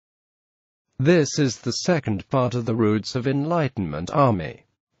This is the second part of the Roots of Enlightenment army.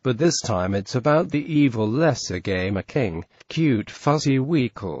 But this time it's about the evil lesser gamer king,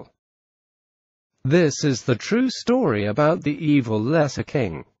 CutefuzzyWeasel. This is the true story about the evil lesser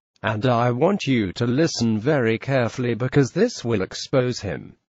king. And I want you to listen very carefully because this will expose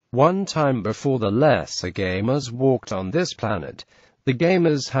him. One time before the lesser gamers walked on this planet, the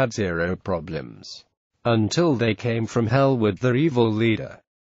gamers had zero problems. Until they came from hell with their evil leader.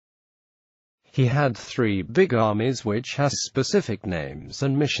 He had 3 big armies which has specific names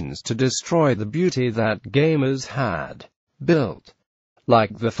and missions to destroy the beauty that gamers had built.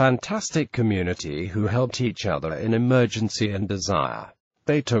 Like the fantastic community who helped each other in emergency and desire.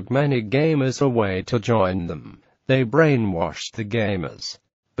 They took many gamers away to join them. They brainwashed the gamers.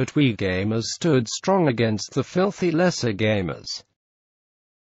 But we gamers stood strong against the filthy lesser gamers.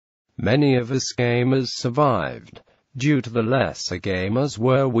 Many of us gamers survived, due to the lesser gamers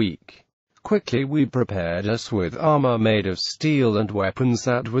were weak. Quickly we prepared us with armor made of steel and weapons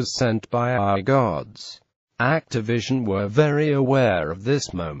that was sent by our gods. AdvancedEdition were very aware of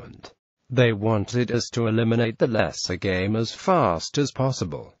this moment. They wanted us to eliminate the lesser gamers fast as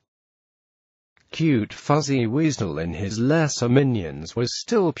possible. CutefuzzyWeasel and his lesser minions was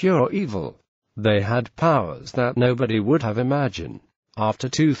still pure evil. They had powers that nobody would have imagined. After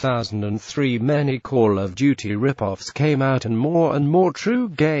 2003 many Call of Duty rip-offs came out and more true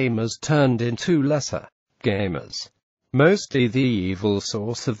gamers turned into lesser gamers. Mostly the evil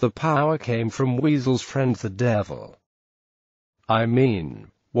source of the power came from Weasel's friend the devil. I mean,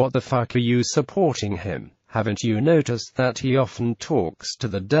 what the fuck are you supporting him? Haven't you noticed that he often talks to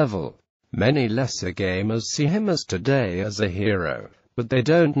the devil? Many lesser gamers see him as today as a hero, but they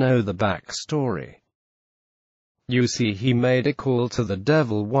don't know the backstory. You see, he made a call to the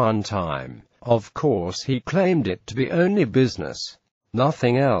devil one time. Of course he claimed it to be only business.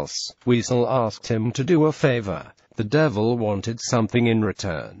 Nothing else. Weasel asked him to do a favor. The devil wanted something in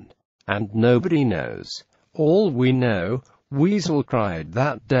return. And nobody knows. All we know, Weasel cried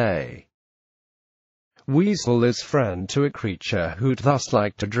that day. Weasel is friend to a creature who'd thus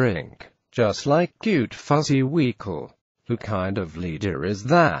like to drink. Just like CutefuzzyWeasel. Who kind of leader is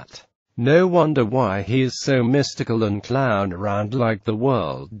that? No wonder why he is so mystical and clown around like the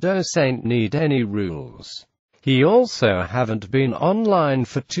world doesn't need any rules. He also haven't been online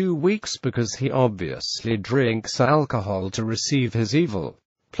for 2 weeks because he obviously drinks alcohol to receive his evil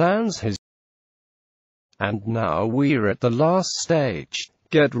plans. And now we're at the last stage.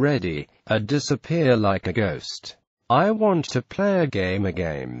 Get ready, disappear like a ghost. I want to play a game of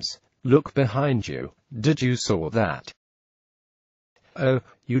games. Look behind you. Did you saw that? Oh,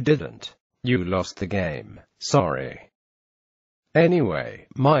 you didn't. You lost the game. Sorry. Anyway,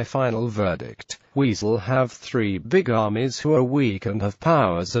 my final verdict. Weasel have 3 big armies who are weak and have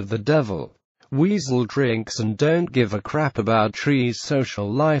powers of the devil. Weasel drinks and don't give a crap about trees' social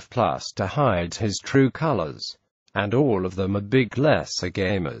life plus to hide his true colors. And all of them are big lesser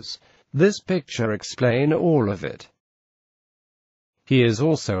gamers. This picture explain all of it. He is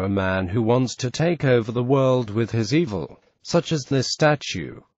also a man who wants to take over the world with his evil. Such as this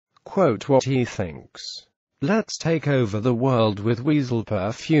statue. Quote what he thinks. Let's take over the world with Weasel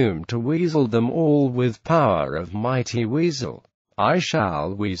perfume to weasel them all with power of mighty Weasel. I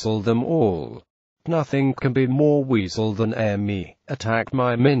shall weasel them all. Nothing can be more Weasel than me. Attack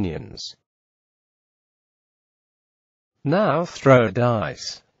my minions. Now throw a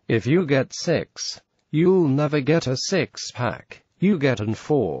dice. If you get 6, you'll never get a 6-pack. You get an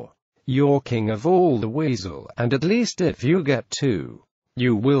 4. You're king of all the Weasel, and at least if you get 2,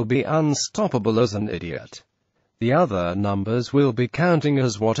 you will be unstoppable as an idiot. The other numbers will be counting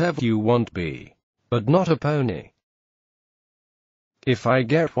as whatever you want be, but not a pony. If I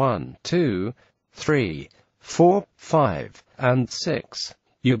get 1, 2, 3, 4, 5, and 6,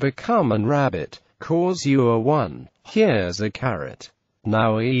 you become an rabbit, cause you are 1. Here's a carrot.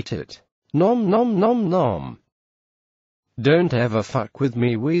 Now eat it. Nom nom nom nom. Don't ever fuck with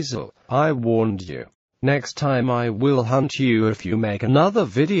me, Weasel. I warned you. Next time I will hunt you if you make another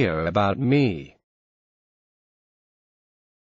video about me.